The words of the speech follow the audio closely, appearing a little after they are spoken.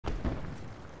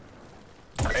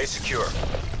A secure.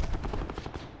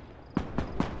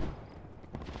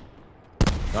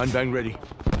 9-bang ready.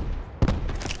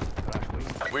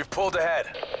 We've pulled ahead.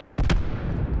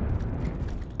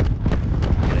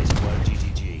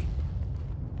 GTG.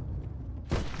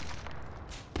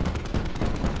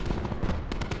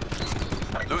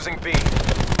 Losing B.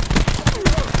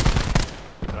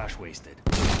 Crash wasted.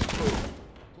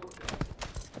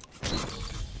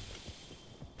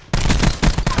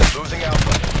 Losing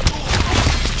Alpha.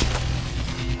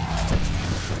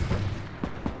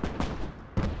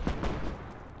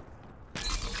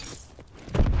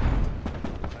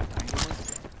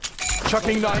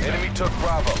 Chucking 9. Enemy took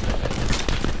Bravo.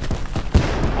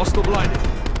 Hostile blinded.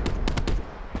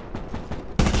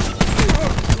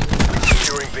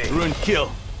 Securing B. Ruin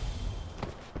kill.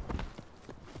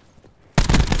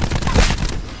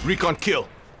 Recon kill.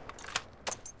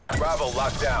 Bravo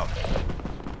locked down.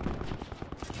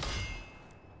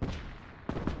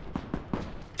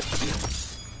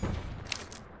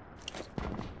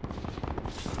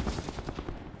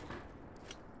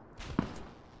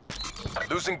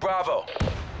 Losing Bravo.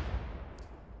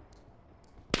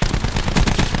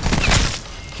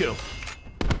 Kill.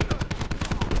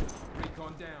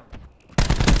 Recon down.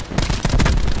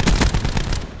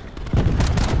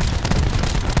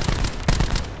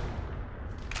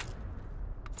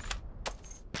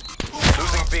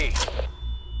 Losing B.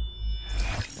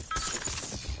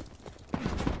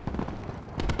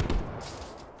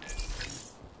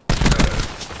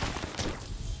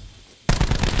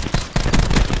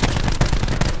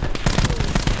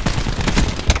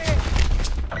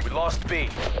 We lost B.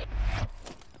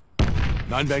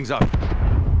 9-bang's up.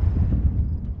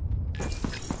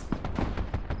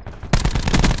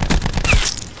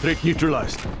 Threat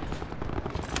neutralized.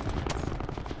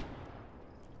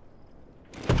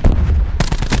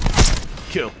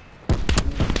 Kill.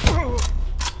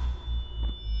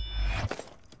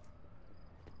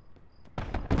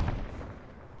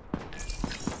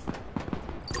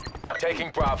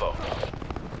 Taking Bravo.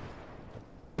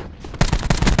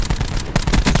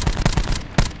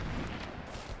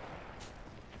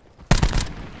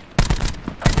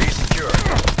 B secure.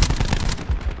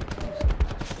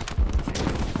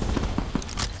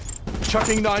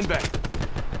 Chucking 9-bang.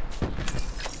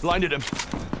 Blinded him.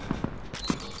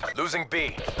 Losing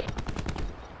B.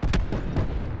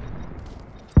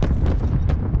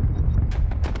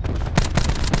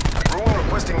 Ruin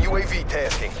requesting UAV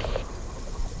tasking.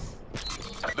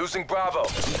 Losing Bravo.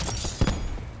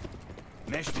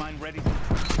 Mesh mine ready.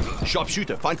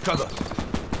 Sharpshooter, find cover.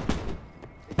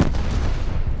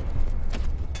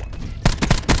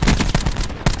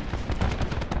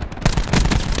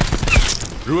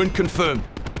 Ruin confirmed.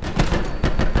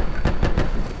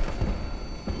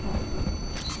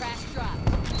 Crash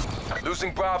drop.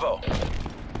 Losing Bravo.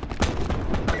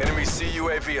 Enemy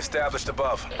CUAV established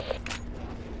above.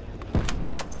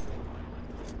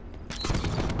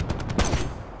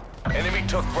 Enemy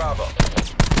took Bravo.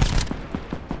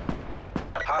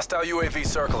 Hostile UAV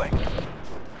circling.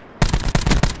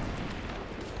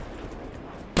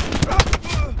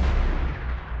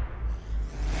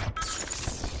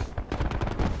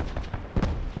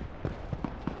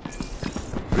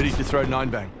 Ready to throw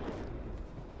 9-bang.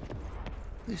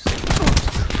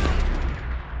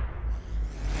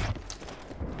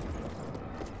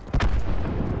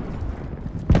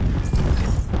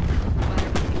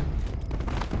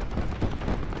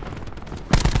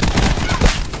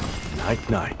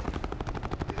 Night.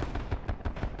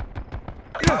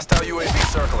 Hostile UAV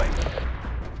circling.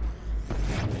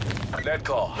 Net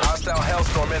call. Hostile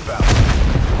Hellstorm inbound.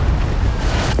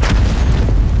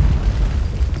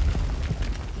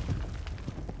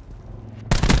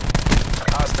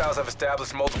 Hostiles have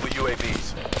established multiple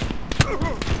UAVs.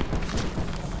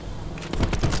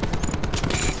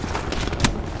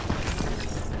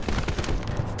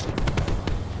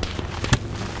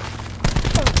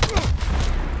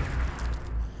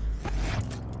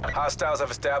 Hostiles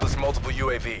have established multiple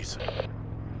UAVs.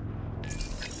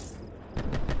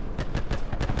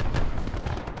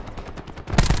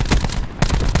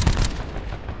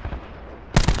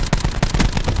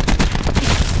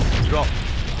 Drop.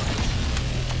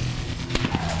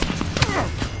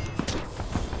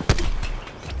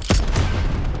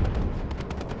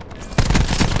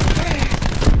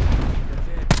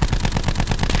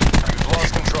 You've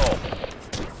lost control.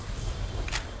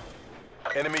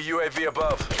 Enemy UAV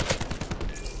above.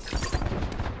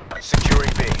 Securing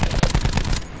B.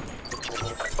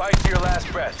 Fight to your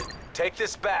last breath. Take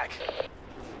this back.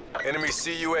 Enemy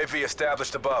CUAV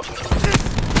established above.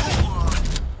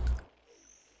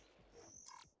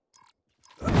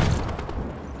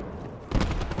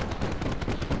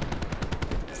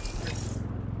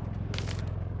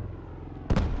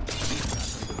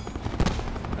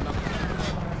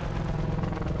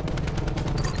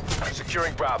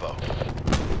 Securing Bravo.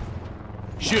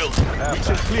 Shield. Reach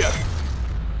and clear.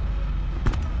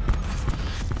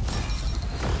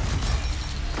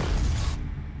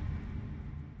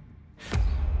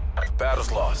 Battle's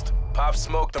lost. Pop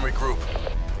smoke, then regroup.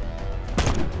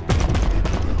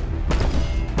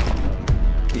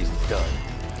 He's done.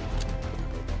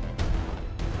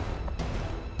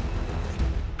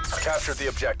 Captured the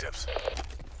objectives.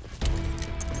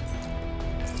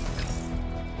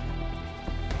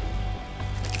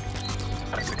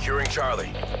 Securing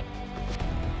Charlie.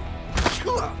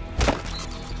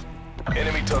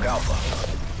 Enemy took Alpha.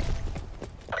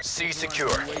 C secure.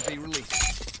 UAV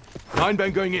released. 9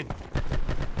 bang going in.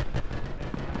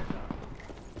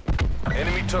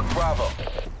 Enemy took Bravo.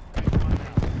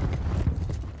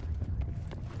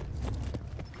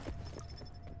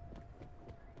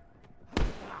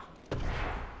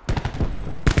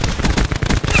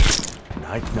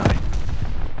 Night.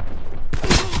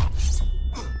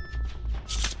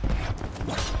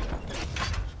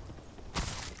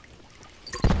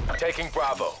 Taking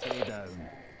Bravo. Stay down.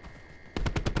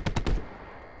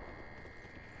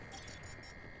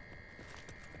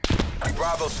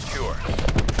 Bravo secure.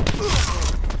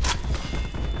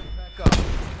 Back up.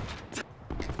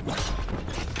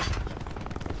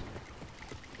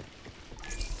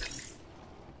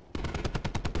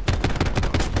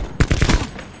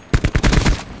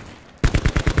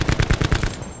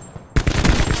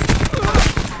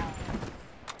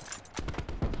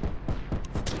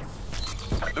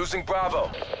 Losing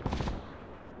Bravo.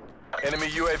 Enemy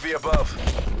UAV above.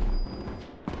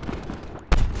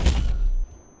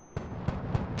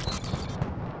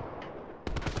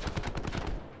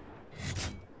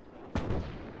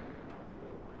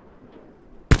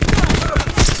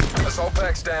 Assault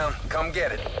pack's down. Come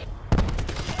get it.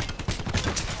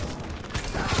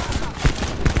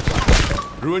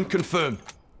 Ruin confirmed.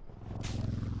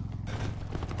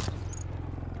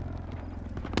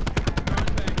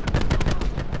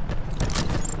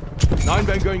 Nine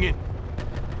bang going in.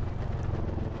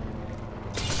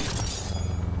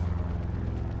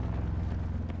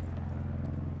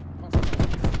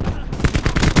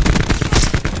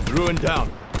 Ruin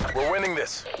down. We're winning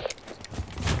this.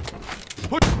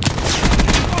 Put.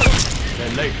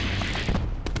 They're late.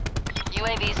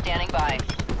 UAV standing by.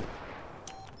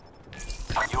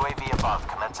 UAV above,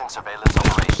 commencing surveillance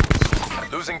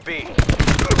operations. Losing B.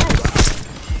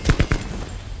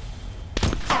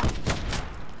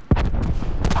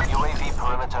 UAV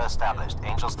perimeter established.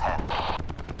 Angels 10.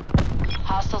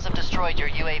 Hostiles have destroyed your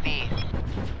UAV.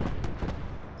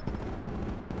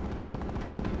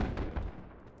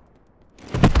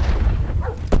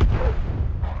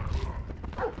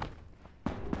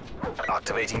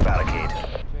 Activating barricade.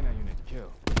 China unit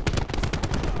kill.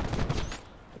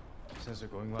 Sensor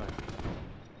going live.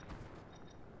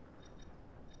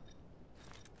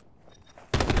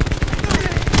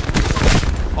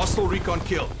 Hostile recon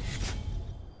kill.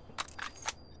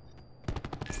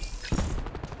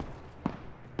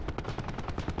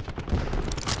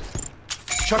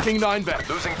 Chucking 9 bang.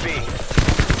 Losing B.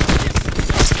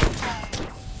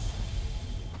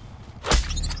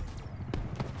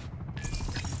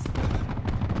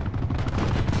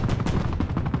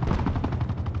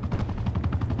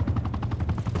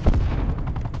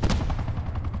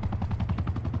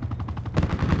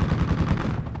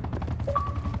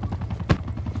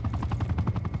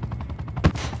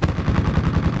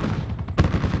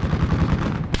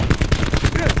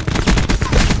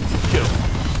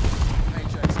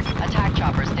 Attack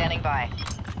chopper standing by.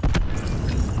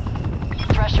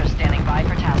 Thresher standing by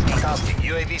for tasking. Tasking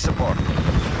UAV support.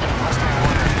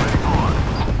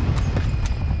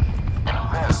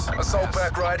 Miss. Assault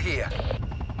pack right here.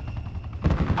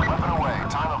 Weapon away.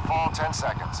 Time of fall 10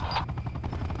 seconds. No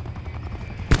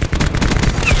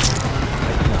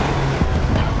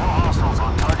hostiles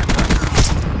on target vector.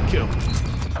 Kill.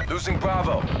 Losing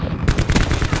Bravo.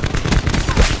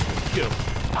 Kill.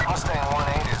 Mustang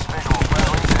 1-8 is visual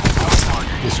friendlies and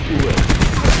tele-target. This UAV.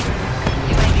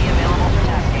 UAV available for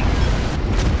tasking.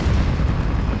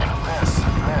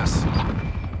 Miss.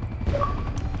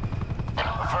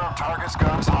 Affirm targets,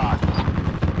 guns hot.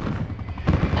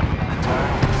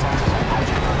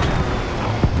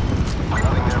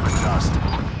 Nothing there but dust.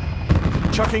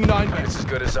 Chucking 9 bang. It's as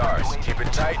good as ours. Keep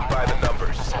it tight by the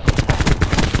numbers.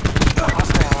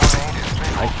 Mustang 1-8 is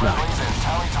visual friendlies and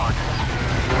tele-target.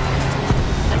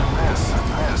 Miss.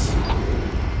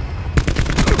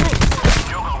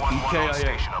 Yoga 1-1 on KIA.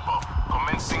 station above.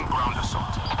 Commencing ground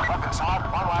assault. Weapons hot,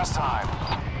 one last time.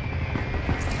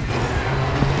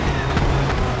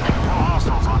 No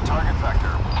hostiles on target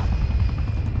vector.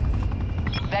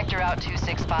 Vector out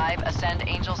 265, ascend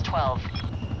Angels 12.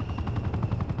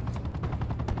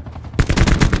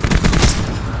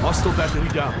 Hostile battery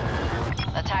down.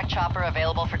 Attack chopper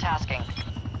available for tasking.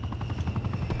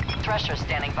 Thresher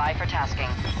standing by for tasking.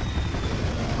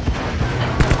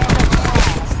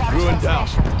 Ruin down.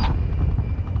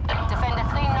 Defender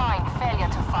 3-9, failure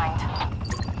to find.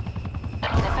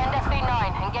 Defender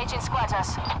 3-9, engaging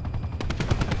squatters.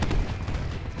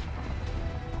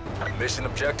 Mission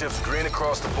objectives green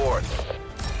across the board.